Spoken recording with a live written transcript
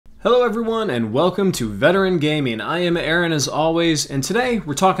Hello everyone and welcome to Veteran Gaming. I am Aaron as always, and today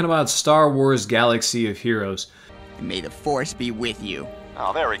we're talking about Star Wars Galaxy of Heroes. May the Force be with you.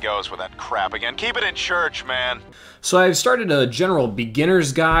 Oh, there he goes with that crap again. Keep it in church, man. So I've started a general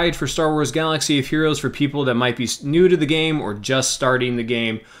beginner's guide for Star Wars Galaxy of Heroes for people that might be new to the game or just starting the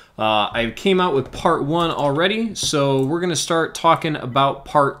game. I came out with part 1 already, so we're going to start talking about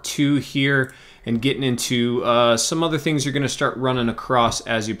part 2 here and getting into some other things you're going to start running across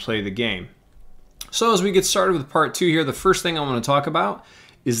as you play the game. So as we get started with part 2 here, the first thing I want to talk about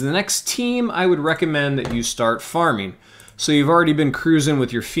is the next team I would recommend that you start farming. So you've already been cruising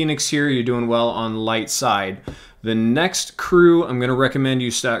with your Phoenix here, you're doing well on the light side. The next crew I'm going to recommend you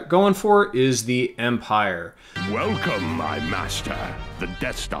start going for is the Empire. Welcome, my master. The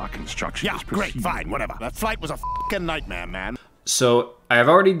Death Star construction is great, fine, whatever. That flight was a f***ing nightmare, man. So I have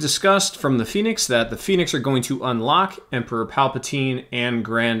already discussed from the Phoenix that the Phoenix are going to unlock Emperor Palpatine and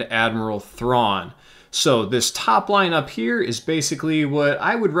Grand Admiral Thrawn. So this top line up here is basically what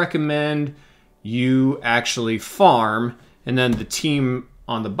I would recommend you actually farm, and then the team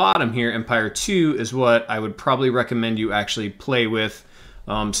on the bottom here, Empire 2, is what I would probably recommend you actually play with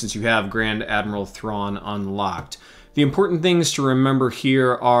since you have Grand Admiral Thrawn unlocked. The important things to remember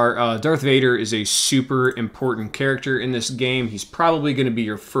here are Darth Vader is a super important character in this game. He's probably going to be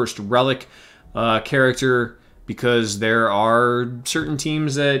your first relic character because there are certain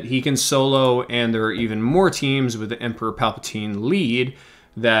teams that he can solo, and there are even more teams with the Emperor Palpatine lead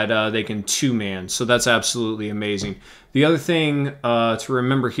that they can two-man. So that's absolutely amazing. The other thing to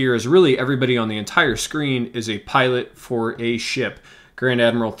remember here is really everybody on the entire screen is a pilot for a ship. Grand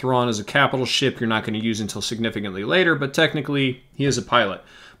Admiral Thrawn is a capital ship you're not going to use until significantly later, but technically he is a pilot.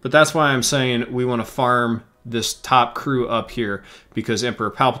 But that's why I'm saying we want to farm this top crew up here, because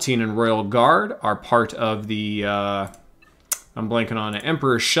Emperor Palpatine and Royal Guard are part of the, I'm blanking on it,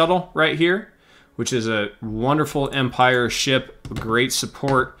 Emperor Shuttle right here, which is a wonderful Empire ship, great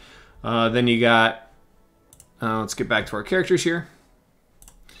support. Then you got, let's get back to our characters here.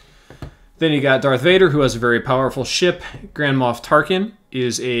 Then you got Darth Vader, who has a very powerful ship. Grand Moff Tarkin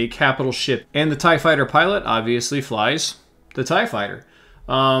is a capital ship. And the TIE Fighter pilot obviously flies the TIE Fighter.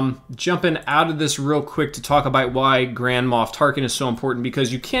 Jumping out of this real quick to talk about why Grand Moff Tarkin is so important,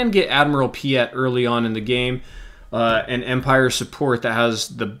 because you can get Admiral Piet early on in the game, an Empire support that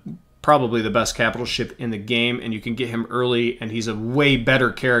has probably the best capital ship in the game, and you can get him early, and he's a way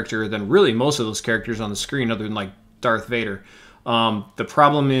better character than really most of those characters on the screen other than like Darth Vader. The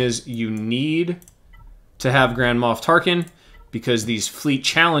problem is you need to have Grand Moff Tarkin because these fleet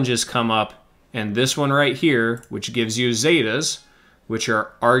challenges come up, and this one right here, which gives you Zetas, which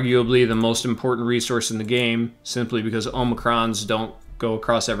are arguably the most important resource in the game, simply because Omicrons don't go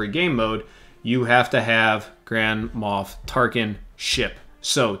across every game mode, you have to have Grand Moff Tarkin ship.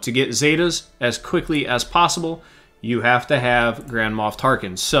 So to get Zetas as quickly as possible, you have to have Grand Moff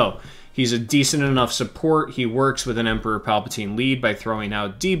Tarkin. So he's a decent enough support. He works with an Emperor Palpatine lead by throwing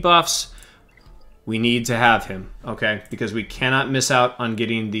out debuffs. We need to have him, okay? Because we cannot miss out on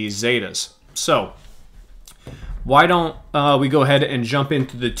getting these Zetas. So why don't we go ahead and jump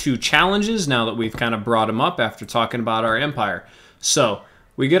into the 2 challenges now that we've kind of brought them up after talking about our Empire. So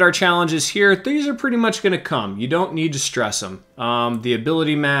we get our challenges here. These are pretty much going to come. You don't need to stress them. The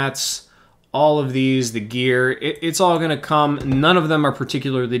ability mats, all of these, the gear, it's all going to come. None of them are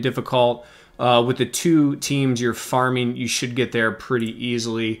particularly difficult. With the 2 teams you're farming, you should get there pretty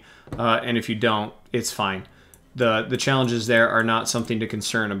easily. And if you don't, it's fine. The challenges there are not something to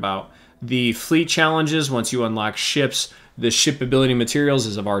concern about. The fleet challenges, once you unlock ships, the ship ability materials,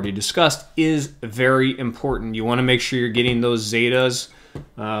 as I've already discussed, is very important. You want to make sure you're getting those Zetas.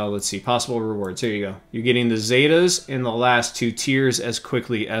 Let's see, possible rewards. Here you go. You're getting the Zetas in the last 2 tiers as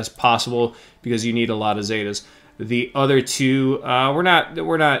quickly as possible because you need a lot of Zetas. The other 2, we're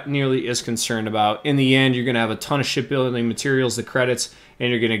not nearly as concerned about. In the end, you're going to have a ton of shipbuilding materials, the credits, and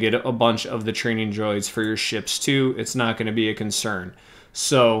you're going to get a bunch of the training droids for your ships too. It's not going to be a concern.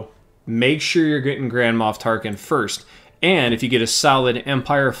 So make sure you're getting Grand Moff Tarkin first. And if you get a solid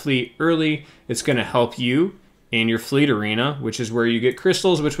Empire fleet early, it's going to help you in your fleet arena, which is where you get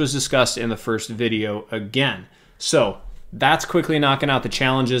crystals, which was discussed in the first video again. So that's quickly knocking out the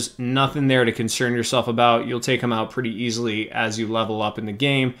challenges. Nothing there to concern yourself about. You'll take them out pretty easily as you level up in the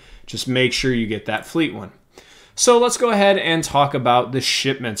game. Just make sure you get that fleet one. So let's go ahead and talk about the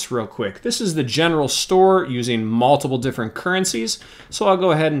shipments real quick. This is the general store using multiple different currencies. So I'll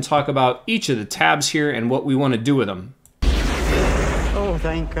go ahead and talk about each of the tabs here and what we want to do with them. Oh,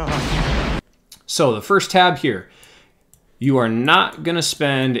 thank God. So the first tab here, you are not going to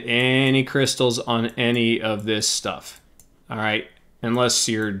spend any crystals on any of this stuff. All right. unless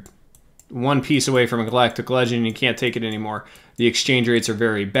you're one piece away from a galactic legend and you can't take it anymore. The exchange rates are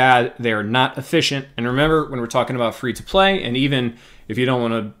very bad. They are not efficient. And remember, when we're talking about free to play, and even if you don't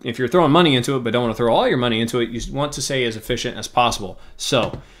want to, if you're throwing money into it but don't want to throw all your money into it, you want to stay as efficient as possible.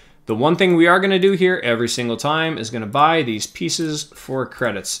 So the one thing we are going to do here every single time is going to buy these pieces for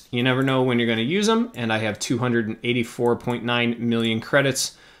credits. You never know when you're going to use them, and I have 284.9 million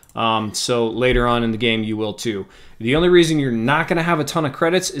credits. So later on in the game, you will too. The only reason you're not going to have a ton of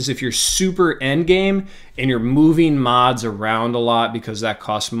credits is if you're super end game and you're moving mods around a lot, because that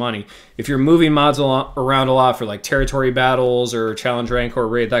costs money. If you're moving mods around a lot for like territory battles or challenge rank or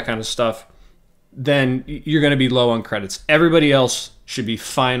raid, that kind of stuff, then you're going to be low on credits. Everybody else should be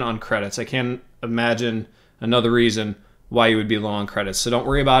fine on credits. I can't imagine another reason why you would be low on credits. So don't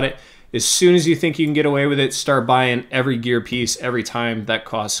worry about it. As soon as you think you can get away with it, start buying every gear piece every time that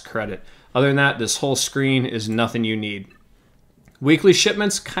costs credit. Other than that, this whole screen is nothing you need. Weekly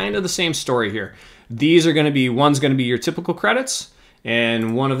shipments, kind of the same story here. These are going to be, one's going to be your typical credits,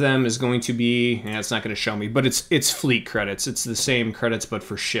 and one of them is going to be, it's not going to show me, but it's fleet credits. It's the same credits, but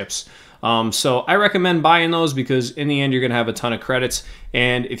for ships. So I recommend buying those because in the end, you're going to have a ton of credits.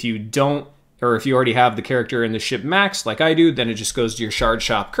 And if you don't, or if you already have the character in the ship max, like I do, then it just goes to your shard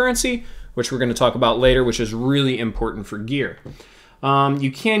shop currency, which we're going to talk about later, which is really important for gear.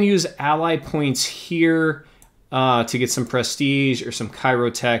 You can use ally points here to get some prestige or some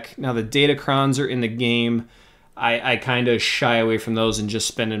chirotech. Now the datacrons are in the game. I kind of shy away from those and just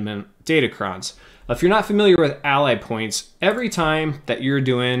spend them in datacrons. If you're not familiar with ally points, every time that you're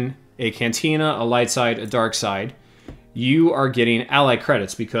doing a cantina, a light side, a dark side, you are getting ally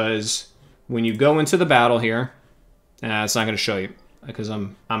credits, because when you go into the battle here, it's not going to show you because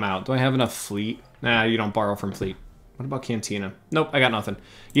I'm out. Do I have enough fleet? Nah, you don't borrow from fleet. What about cantina? Nope, I got nothing.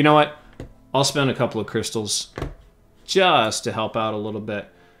 You know what? I'll spend a couple of crystals just to help out a little bit.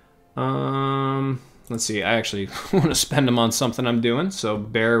 Let's see. I actually want to spend them on something I'm doing, so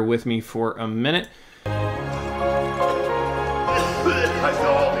bear with me for a minute.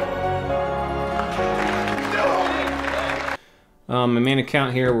 My main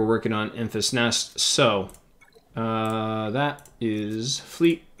account here, we're working on Infus Nest. So that is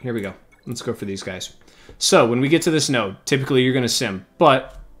fleet. Here we go. Let's go for these guys. So when we get to this node, typically you're going to sim,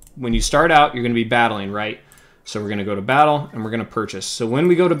 but when you start out, you're going to be battling, right? So we're going to go to battle and we're going to purchase. So when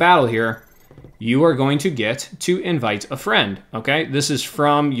we go to battle here, you are going to get to invite a friend, okay? This is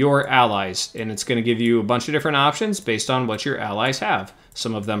from your allies, and it's going to give you a bunch of different options based on what your allies have.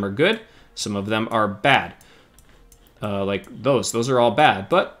 Some of them are good, some of them are bad. Like those are all bad,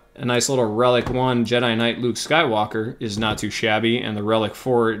 but a nice little Relic 1 Jedi Knight Luke Skywalker is not too shabby, and the Relic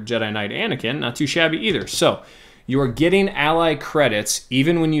 4 Jedi Knight Anakin, not too shabby either. So you are getting ally credits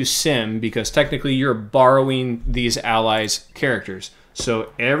even when you sim, because technically you're borrowing these allies' characters.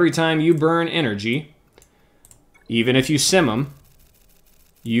 So every time you burn energy, even if you sim them,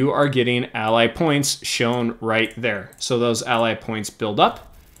 you are getting ally points shown right there. So those ally points build up,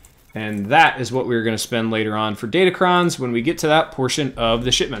 and that is what we're going to spend later on for datacrons when we get to that portion of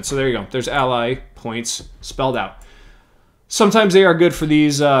the shipment. So there you go. There's ally points spelled out. Sometimes they are good for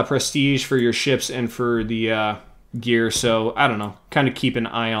these prestige for your ships and for the gear. So I don't know. Kind of keep an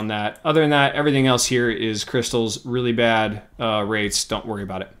eye on that. Other than that, everything else here is crystals. Really bad rates. Don't worry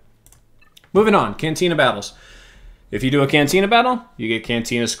about it. Moving on. Cantina battles. If you do a Cantina battle, you get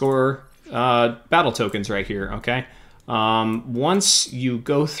Cantina score battle tokens right here, okay? Once you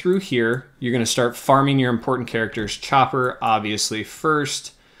go through here, you're going to start farming your important characters. Chopper, obviously,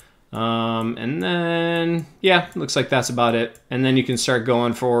 first. And then, yeah, looks like that's about it. And then you can start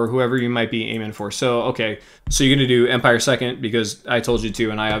going for whoever you might be aiming for. So, okay, so you're going to do Empire second because I told you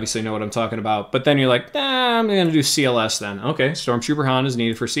to, and I obviously know what I'm talking about. But then you're like, nah, I'm going to do CLS then. Okay, Stormtrooper Han is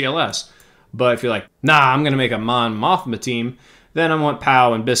needed for CLS. But if you're like, nah, I'm going to make a Mon Mothma team, then I want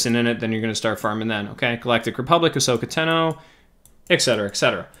POW and Bisson in it, then you're going to start farming then, okay? Galactic Republic, Ahsoka Tano, etc.,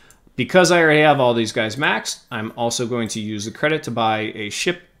 etc. Because I already have all these guys maxed, I'm also going to use the credit to buy a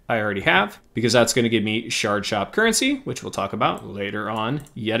ship I already have, because that's going to give me shard shop currency, which we'll talk about later on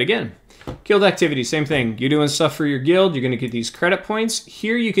yet again. Guild activity, same thing. You're doing stuff for your guild, you're going to get these credit points.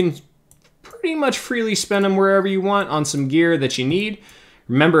 Here you can pretty much freely spend them wherever you want on some gear that you need.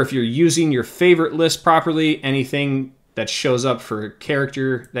 Remember, if you're using your favorite list properly, anything that shows up for a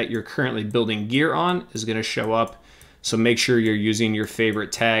character that you're currently building gear on is going to show up. So make sure you're using your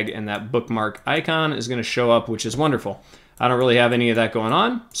favorite tag, and that bookmark icon is going to show up, which is wonderful. I don't really have any of that going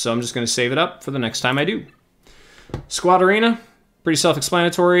on, so I'm just going to save it up for the next time I do. Squad Arena, pretty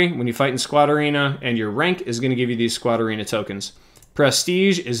self-explanatory. When you fight in Squad Arena, and your rank is going to give you these Squad Arena tokens.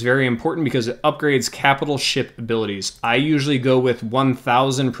 Prestige is very important because it upgrades capital ship abilities. I usually go with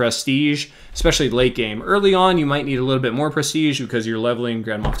 1,000 Prestige, especially late game. Early on, you might need a little bit more Prestige because you're leveling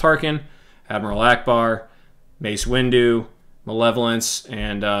Grand Moff Tarkin, Admiral Akbar, Mace Windu, Malevolence,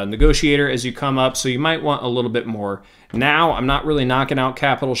 and Negotiator as you come up, so you might want a little bit more. Now, I'm not really knocking out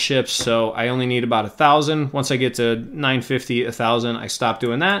capital ships, so I only need about 1,000. Once I get to 950, 1,000, I stop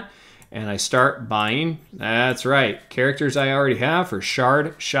doing that, and I start buying, that's right, characters I already have for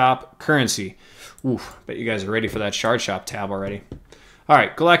Shard Shop currency. Oof, bet you guys are ready for that Shard Shop tab already. All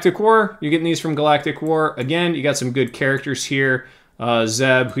right, Galactic War, you're getting these from Galactic War. Again, you got some good characters here.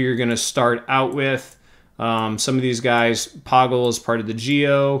 Zeb, who you're going to start out with. Some of these guys, Poggle is part of the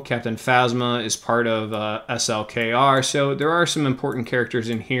Geo, Captain Phasma is part of SLKR, so there are some important characters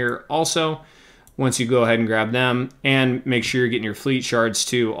in here also once you go ahead and grab them, and make sure you're getting your fleet shards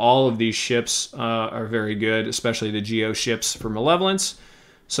too. All of these ships are very good, especially the Geo ships for Malevolence,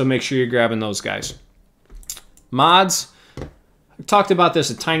 so make sure you're grabbing those guys. Mods, I talked about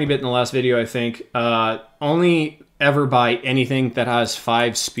this a tiny bit in the last video, I think. Only ever buy anything that has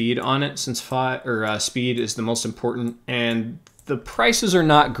 5 speed on it, since speed is the most important, and the prices are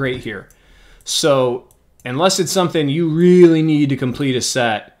not great here. So unless it's something you really need to complete a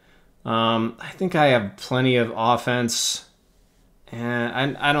set, I think I have plenty of offense,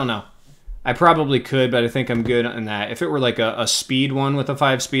 and I don't know. I probably could, but I think I'm good on that. If it were like a speed one with a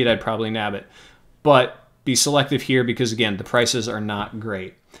 5 speed, I'd probably nab it. But be selective here because, again, the prices are not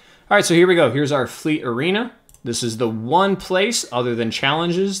great. All right, so here we go. Here's our fleet arena. This is the one place, other than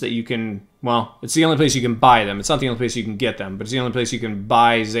challenges, that you can, well, it's the only place you can buy them. It's not the only place you can get them, but it's the only place you can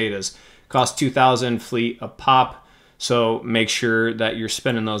buy Zetas. Cost 2,000 fleet a pop, so make sure that you're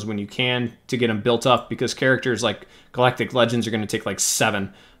spending those when you can to get them built up, because characters like Galactic Legends are going to take like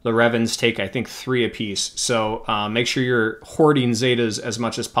 7. The Revens take, I think, 3 apiece. So make sure you're hoarding Zetas as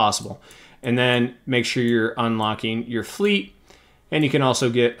much as possible. And then make sure you're unlocking your fleet. And you can also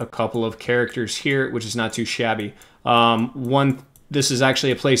get a couple of characters here, which is not too shabby. This is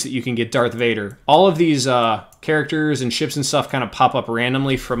actually a place that you can get Darth Vader. All of these characters and ships and stuff kind of pop up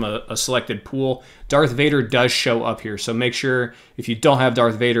randomly from a selected pool. Darth Vader does show up here, so make sure if you don't have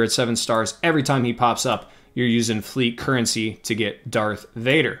Darth Vader at 7 stars, every time he pops up, you're using fleet currency to get Darth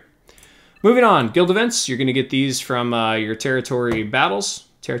Vader. Moving on, guild events. You're going to get these from your territory battles,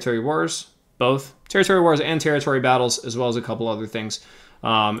 territory wars, both. Territory wars and territory battles, as well as a couple other things.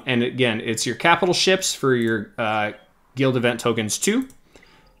 And again, it's your capital ships for your guild event tokens 2.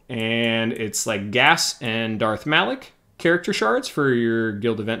 And it's like Gas and Darth Malik character shards for your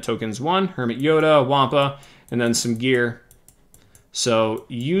guild event tokens 1. Hermit Yoda, Wampa, and then some gear. So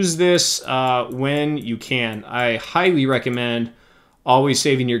use this when you can. I highly recommend always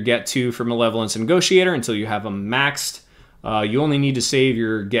saving your Get 2 for Malevolence and Negotiator until you have them maxed. You only need to save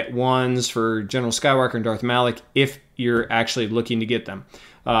your Get 1s for General Skywalker and Darth Malik if you're actually looking to get them.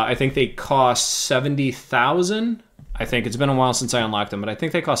 I think they cost 70,000. I think it's been a while since I unlocked them, but I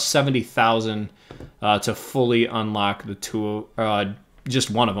think they cost 70,000 to fully unlock the two.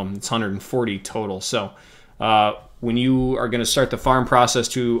 Just one of them. It's 140 total. So when you are going to start the farm process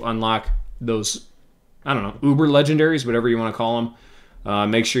to unlock those, I don't know, Uber legendaries, whatever you want to call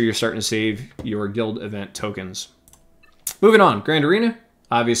them, make sure you're starting to save your guild event tokens. Moving on, Grand Arena.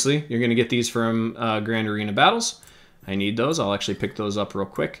 Obviously, you're going to get these from Grand Arena battles. I need those. I'll actually pick those up real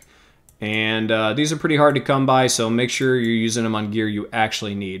quick. And these are pretty hard to come by, so make sure you're using them on gear you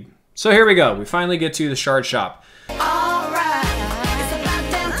actually need. So here we go. We finally get to the Shard Shop. All right, it's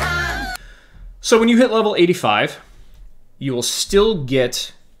about damn time. So when you hit level 85, you will still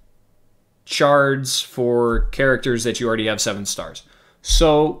get shards for characters that you already have 7 stars.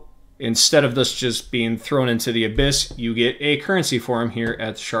 So instead of this just being thrown into the abyss, you get a currency for them here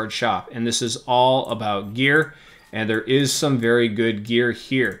at the Shard Shop. And this is all about gear, and there is some very good gear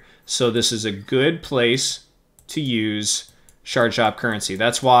here. So this is a good place to use Shard Shop currency.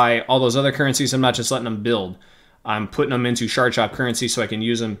 That's why all those other currencies, I'm not just letting them build. I'm putting them into Shard Shop currency so I can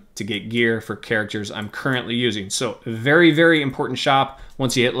use them to get gear for characters I'm currently using. So very, very important shop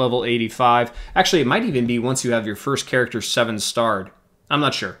once you hit level 85. Actually, it might even be once you have your first character 7-starred. I'm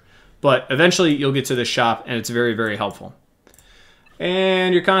not sure. But eventually you'll get to this shop, and it's very, very helpful.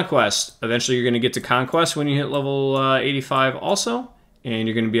 And your Conquest. Eventually you're going to get to Conquest when you hit level 85 also. And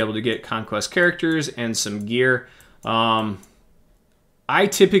you're going to be able to get Conquest characters and some gear. I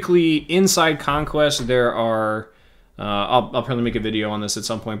typically, inside Conquest, there are... I'll probably make a video on this at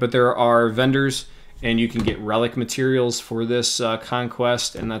some point, but there are vendors, and you can get relic materials for this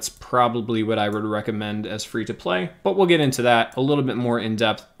Conquest, and that's probably what I would recommend as free-to-play. But we'll get into that a little bit more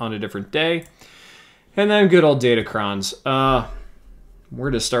in-depth on a different day. And then good old Datacrons. where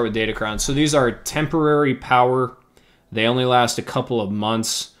to start with Datacrons. So these are temporary power. They only last a couple of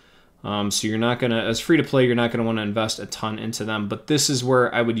months. So you're not going to, as free to play, you're not going to want to invest a ton into them. But this is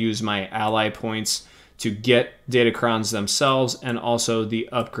where I would use my ally points to get Datacrons themselves, and also the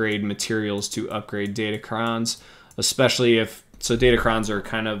upgrade materials to upgrade Datacrons, especially if, so Datacrons are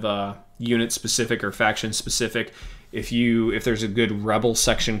kind of unit specific or faction specific. If there's a good rebel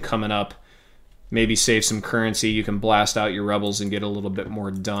section coming up, maybe save some currency, you can blast out your rebels and get a little bit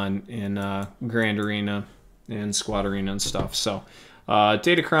more done in Grand Arena and Squad Arena and stuff. So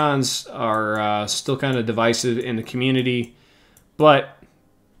Datacrons are still kind of divisive in the community, but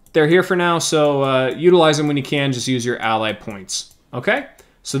they're here for now, so utilize them when you can. Just use your ally points. Okay?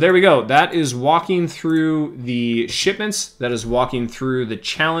 So there we go. That is walking through the shipments. That is walking through the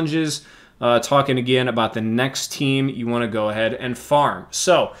challenges. Talking again about the next team you want to go ahead and farm.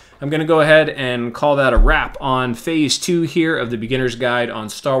 So I'm going to go ahead and call that a wrap on Phase 2 here of the Beginner's Guide on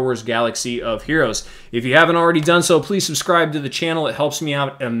Star Wars Galaxy of Heroes. If you haven't already done so, please subscribe to the channel. It helps me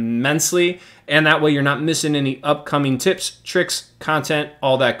out immensely, and that way you're not missing any upcoming tips, tricks, content,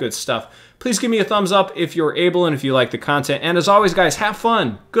 all that good stuff. Please give me a thumbs up if you're able and if you like the content. And as always, guys, have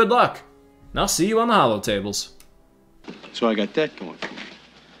fun. Good luck. And I'll see you on the holo tables. So I got that going for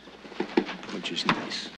me, which is nice.